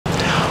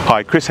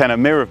Hi, Chris Hanna,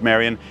 Mayor of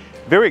Marion.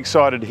 Very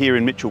excited here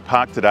in Mitchell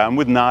Park today. I'm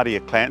with Nadia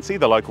Clancy,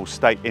 the local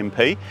state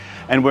MP,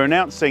 and we're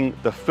announcing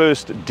the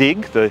first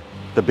dig, the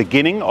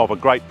beginning of a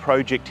great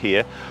project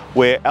here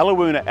where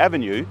Alawoona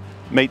Avenue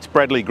meets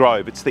Bradley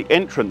Grove. It's the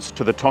entrance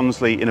to the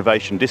Tonsley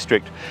Innovation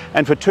District,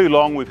 and for too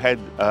long we've had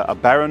a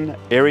barren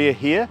area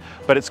here,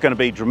 but it's going to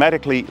be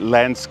dramatically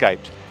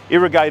landscaped.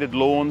 Irrigated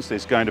lawns,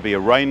 there's going to be a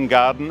rain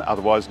garden,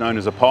 otherwise known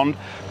as a pond.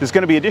 There's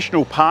going to be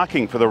additional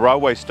parking for the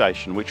railway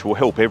station, which will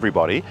help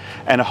everybody,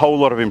 and a whole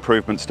lot of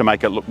improvements to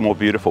make it look more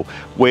beautiful.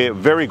 We're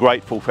very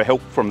grateful for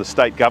help from the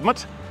state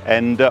government,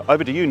 and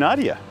over to you,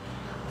 Nadia.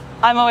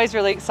 I'm always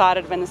really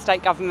excited when the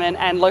state government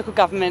and local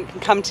government can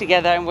come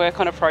together and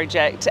work on a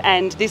project,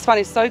 and this one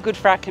is so good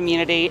for our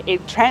community.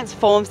 It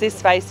transforms this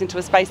space into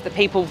a space that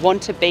people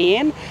want to be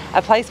in,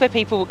 a place where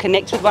people will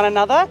connect with one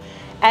another,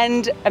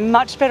 and a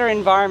much better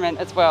environment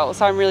as well.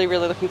 So I'm really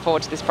looking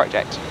forward to this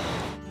project.